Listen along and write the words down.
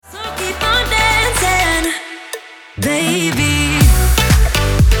baby.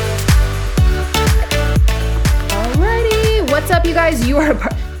 Alrighty, what's up, you guys? You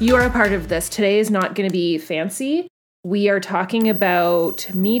are a part of this. Today is not going to be fancy. We are talking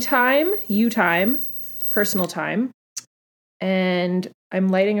about me time, you time, personal time, and I'm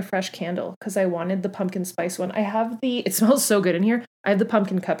lighting a fresh candle because I wanted the pumpkin spice one. It smells so good in here. I have the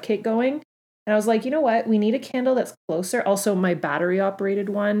pumpkin cupcake going, and I was like, you know what? We need a candle that's closer. Also, my battery operated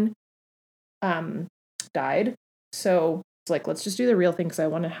one died, so it's like, let's just do the real thing because I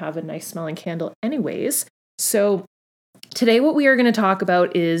want to have a nice smelling candle anyways. So today what we are going to talk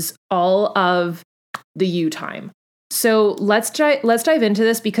about is all of the you time. So let's dive into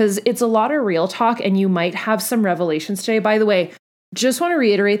this because it's a lot of real talk and you might have some revelations today. By the way, just want to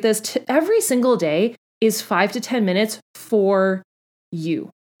reiterate this. Every single day is 5 to 10 minutes for you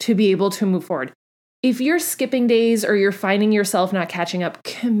to be able to move forward. If you're skipping days or you're finding yourself not catching up,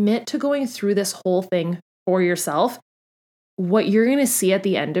 commit to going through this whole thing for yourself. What you're going to see at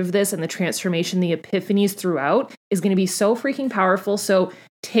the end of this and the transformation, the epiphanies throughout is going to be so freaking powerful. So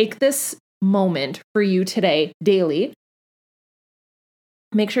take this moment for you today, daily.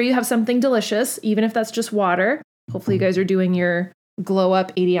 Make sure you have something delicious, even if that's just water. Hopefully you guys are doing your glow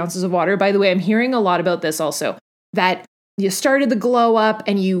up 80 ounces of water. By the way, I'm hearing a lot about this also, that you started the glow up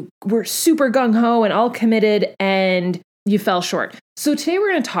and you were super gung-ho and all committed and you fell short. So today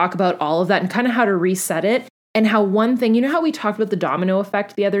we're going to talk about all of that and kind of how to reset it and how one thing, you know how we talked about the domino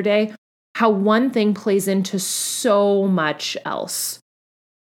effect the other day, how one thing plays into so much else.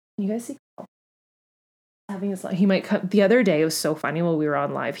 You guys see having this, he might come the other day. It was so funny while we were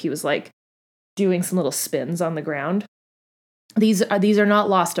on live. He was like doing some little spins on the ground. These are not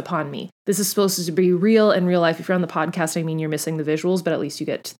lost upon me. This is supposed to be real in real life. If you're on the podcast, I mean, you're missing the visuals, but at least you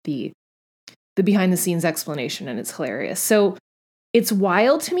get the behind the scenes explanation and it's hilarious. So it's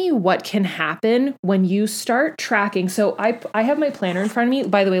wild to me what can happen when you start tracking. So I have my planner in front of me.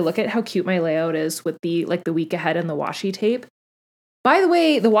 By the way, look at how cute my layout is with the week ahead and the washi tape. By the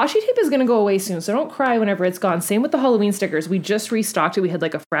way, the washi tape is going to go away soon, so don't cry whenever it's gone. Same with the Halloween stickers. We just restocked it. We had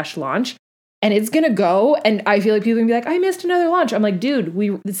like a fresh launch, and it's going to go, and I feel like people are going to be like, I missed another launch. I'm like, dude,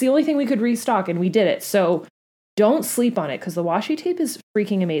 it's the only thing we could restock, and we did it. So don't sleep on it, because the washi tape is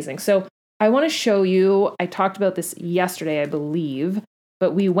freaking amazing. So I want to show you, I talked about this yesterday, I believe,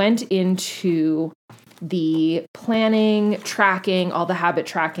 but we went into the planning, tracking, all the habit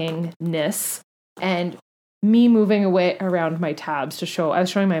tracking-ness, and me moving away around my tabs to show, I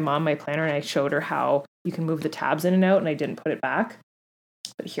was showing my mom my planner and I showed her how you can move the tabs in and out and I didn't put it back.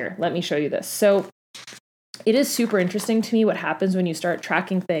 But here, let me show you this. So it is super interesting to me what happens when you start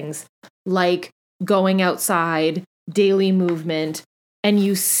tracking things like going outside, daily movement, and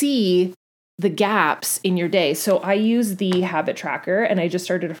you see the gaps in your day. So I use the habit tracker and I just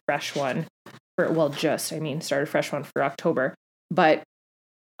started a fresh one started a fresh one for October. But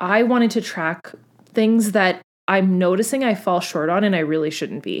I wanted to track things that I'm noticing I fall short on and I really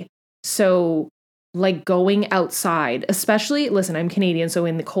shouldn't be. So like going outside, especially, listen, I'm Canadian, so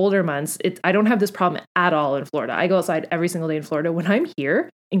in the colder months, I don't have this problem at all in Florida. I go outside every single day in Florida. When I'm here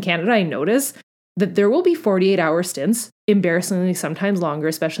in Canada, I notice that there will be 48-hour stints, embarrassingly sometimes longer,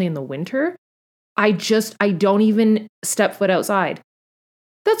 especially in the winter. I don't even step foot outside.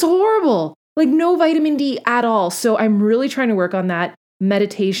 That's horrible. Like no vitamin D at all. So I'm really trying to work on that.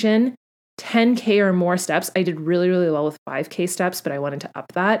 Meditation, 10K or more steps. I did really, really well with 5K steps, but I wanted to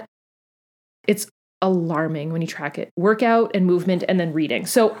up that. It's alarming when you track it. Workout and movement and then reading.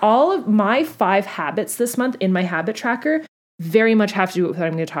 So all of my 5 habits this month in my habit tracker very much have to do with what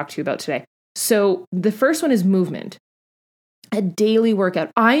I'm going to talk to you about today. So the first one is movement. A daily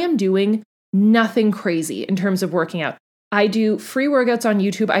workout. I am doing nothing crazy in terms of working out. I do free workouts on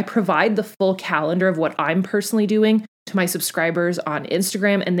YouTube. I provide the full calendar of what I'm personally doing to my subscribers on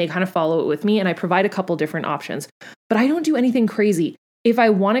Instagram, and they kind of follow it with me, and I provide a couple different options. But I don't do anything crazy. If I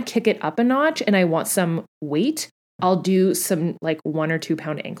want to kick it up a notch and I want some weight, I'll do some like 1 or 2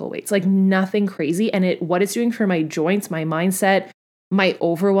 pound ankle weights, like nothing crazy. And what it's doing for my joints, my mindset, my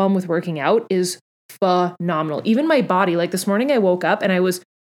overwhelm with working out is phenomenal. Even my body, like this morning I woke up and I was,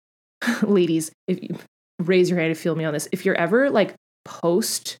 ladies, if you raise your hand to feel me on this, if you're ever like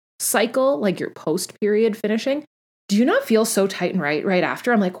post cycle, like your post period finishing, do you not feel so tight and right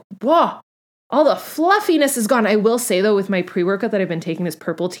after? I'm like, whoa, all the fluffiness is gone. I will say though, with my pre-workout that I've been taking this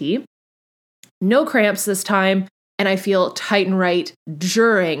purple tea, no cramps this time. And I feel tight and right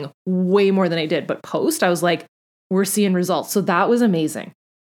during way more than I did. But post, I was like, we're seeing results. So that was amazing.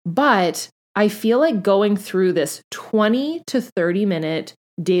 But I feel like going through this 20 to 30 minute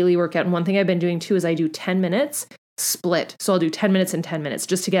daily workout. And one thing I've been doing too is I do 10 minutes split. So I'll do 10 minutes and 10 minutes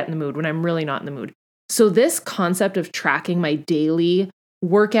just to get in the mood when I'm really not in the mood. So this concept of tracking my daily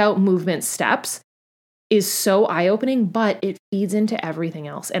workout movement steps is so eye-opening, but it feeds into everything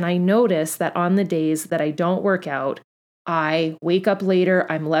else. And I notice that on the days that I don't work out, I wake up later,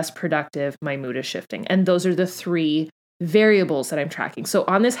 I'm less productive, my mood is shifting. And those are the 3 variables that I'm tracking. So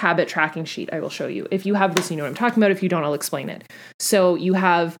on this habit tracking sheet, I will show you. If you have this, you know what I'm talking about. If you don't, I'll explain it. So you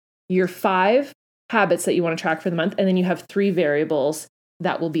have your 5 habits that you want to track for the month, and then you have 3 variables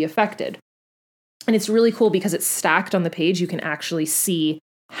that will be affected. And it's really cool because it's stacked on the page. You can actually see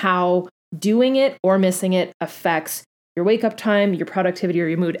how doing it or missing it affects your wake up time, your productivity, or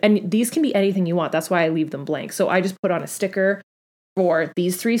your mood. And these can be anything you want. That's why I leave them blank. So I just put on a sticker for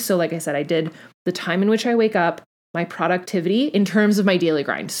these 3. So like I said, I did the time in which I wake up, my productivity in terms of my daily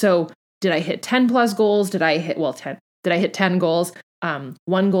grind. So did I hit 10 plus goals? Did I hit 10? Did I hit 10 goals?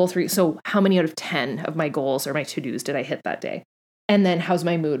 1 goal, 3. So how many out of 10 of my goals or my to-dos did I hit that day? And then how's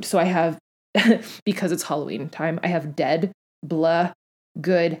my mood? So I have, because it's Halloween time, I have dead, blah,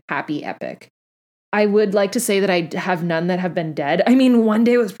 good, happy, epic. I would like to say that I have none that have been dead. I mean, one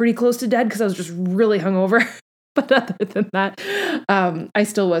day was pretty close to dead because I was just really hungover. But other than that, I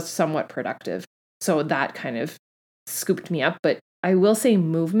still was somewhat productive. So that kind of scooped me up. But I will say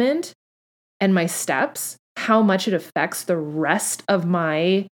movement and my steps, how much it affects the rest of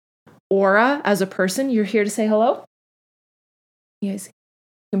my aura as a person. You're here to say hello? You guys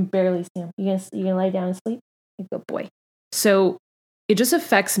can barely see him. You gonna lie down and sleep? Good boy. So it just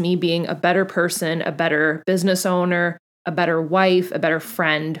affects me being a better person, a better business owner, a better wife, a better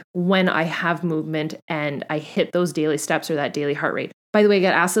friend when I have movement and I hit those daily steps or that daily heart rate. By the way, I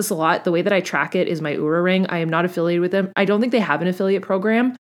get asked this a lot. The way that I track it is my Oura Ring. I am not affiliated with them. I don't think they have an affiliate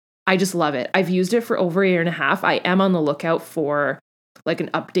program. I just love it. I've used it for over 1.5 years. I am on the lookout for like an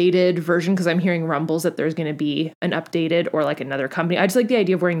updated version because I'm hearing rumbles that there's going to be an updated or like another company. I just like the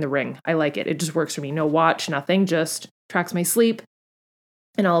idea of wearing the ring. I like it. It just works for me. No watch, nothing, just tracks my sleep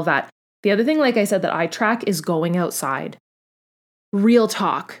and all of that. The other thing, like I said, that I track is going outside. Real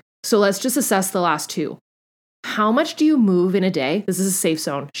talk. So let's just assess the last 2. How much do you move in a day? This is a safe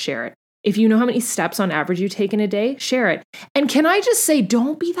zone. Share it. If you know how many steps on average you take in a day, share it. And can I just say,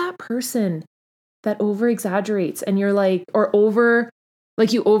 don't be that person that over exaggerates and you're like, or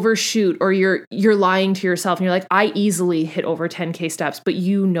you overshoot, or you're lying to yourself and you're like, I easily hit over 10K steps, but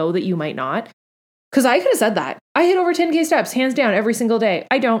you know that you might not. Because I could have said that. I hit over 10K steps, hands down, every single day.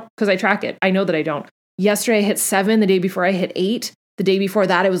 I don't, because I track it. I know that I don't. Yesterday I hit 7. The day before I hit 8. The day before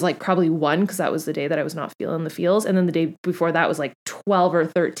that, it was like probably 1 because that was the day that I was not feeling the feels. And then the day before that was like 12 or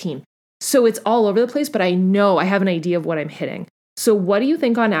 13. So it's all over the place, but I know I have an idea of what I'm hitting. So what do you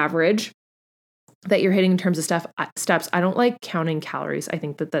think on average that you're hitting in terms of steps? I don't like counting calories. I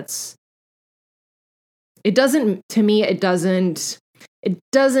think that's, it doesn't,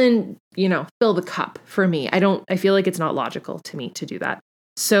 fill the cup for me. I feel like it's not logical to me to do that.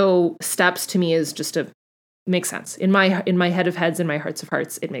 So steps to me is just makes sense. In my head of heads and my hearts of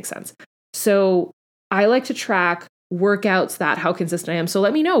hearts, it makes sense. So I like to track workouts how consistent I am. So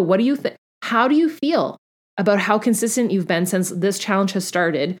let me know, what do you think? How do you feel about how consistent you've been since this challenge has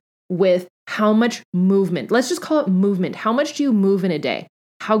started with how much movement? Let's just call it movement. How much do you move in a day?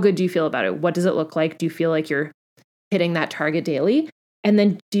 How good do you feel about it? What does it look like? Do you feel like you're hitting that target daily? And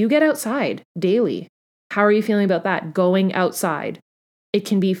then do you get outside daily? How are you feeling about that? Going outside. It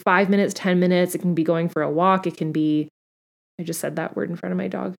can be 5 minutes, 10 minutes. It can be going for a walk. It can be, I just said that word in front of my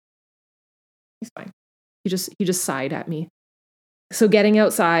dog. He's fine. He just sighed at me. So getting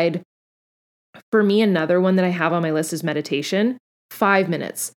outside. For me, another one that I have on my list is meditation. 5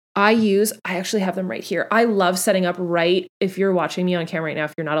 minutes. I actually have them right here. I love setting up if you're watching me on camera right now,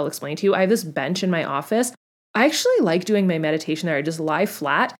 if you're not, I'll explain to you. I have this bench in my office. I actually like doing my meditation there. I just lie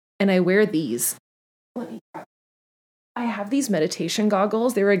flat and I wear these. I have these meditation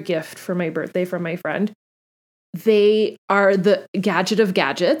goggles. They were a gift for my birthday from my friend. They are the gadget of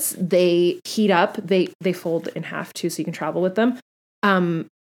gadgets. They heat up. They fold in half too, so you can travel with them.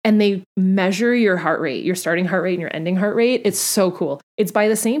 And they measure your heart rate, your starting heart rate and your ending heart rate. It's so cool. It's by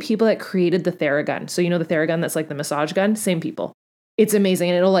the same people that created the Theragun. So you know the Theragun that's like the massage gun? Same people. It's amazing.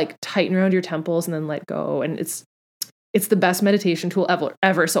 And it'll like tighten around your temples and then let go. And it's the best meditation tool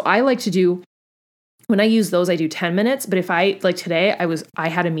ever. So I like to do, when I use those, I do 10 minutes. But if today I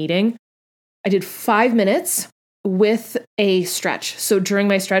had a meeting, I did 5 minutes with a stretch. So during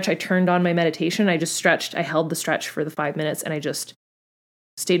my stretch, I turned on my meditation. I just stretched. I held the stretch for the 5 minutes and I just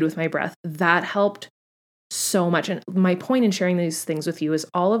stayed with my breath. That helped so much. And my point in sharing these things with you is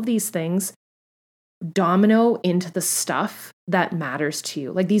all of these things domino into the stuff that matters to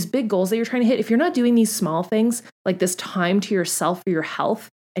you. Like these big goals that you're trying to hit. If you're not doing these small things, like this time to yourself for your health,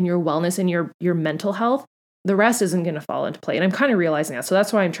 and your wellness and your mental health, the rest isn't going to fall into play. And I'm kind of realizing that. So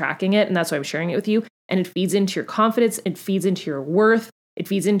that's why I'm tracking it, and that's why I'm sharing it with you. And it feeds into your confidence. It feeds into your worth. It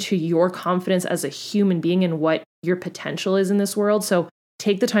feeds into your confidence as a human being and what your potential is in this world. So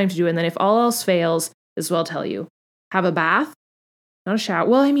take the time to do it. And then if all else fails, this is what I'll tell you. Have a bath, not a shower.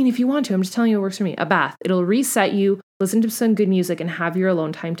 Well, I mean, if you want to, I'm just telling you what works for me. A bath. It'll reset you. Listen to some good music and have your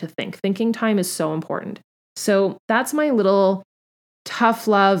alone time to think. Thinking time is so important. So that's my little tough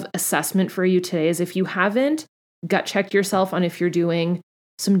love assessment for you today, is if you haven't gut checked yourself on if you're doing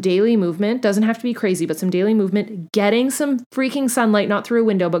some daily movement, doesn't have to be crazy, but some daily movement, getting some freaking sunlight, not through a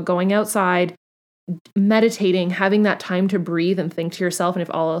window, but going outside, meditating, having that time to breathe and think to yourself. And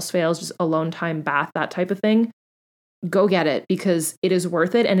if all else fails, just alone time, bath, that type of thing, go get it, because it is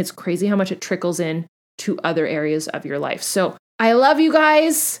worth it. And it's crazy how much it trickles in to other areas of your life. So I love you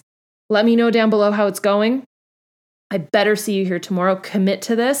guys. Let me know down below how it's going. I better see you here tomorrow. Commit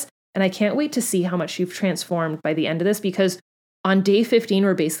to this. And I can't wait to see how much you've transformed by the end of this, because on day 15,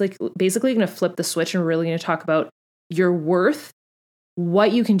 we're basically going to flip the switch, and we're really going to talk about your worth,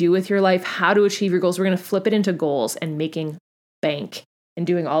 what you can do with your life, how to achieve your goals. We're going to flip it into goals and making bank and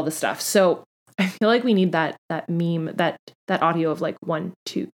doing all the stuff. So I feel like we need that meme, that audio of like 1,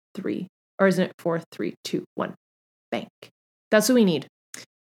 2, 3, or isn't it 4, 3, 2, 1, bank. That's what we need.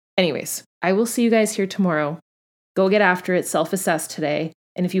 Anyways, I will see you guys here tomorrow. Go get after it. Self-assess today.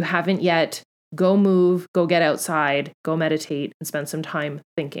 And if you haven't yet, go move, go get outside, go meditate, and spend some time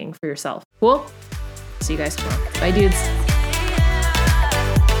thinking for yourself. Cool? See you guys tomorrow. Bye, dudes.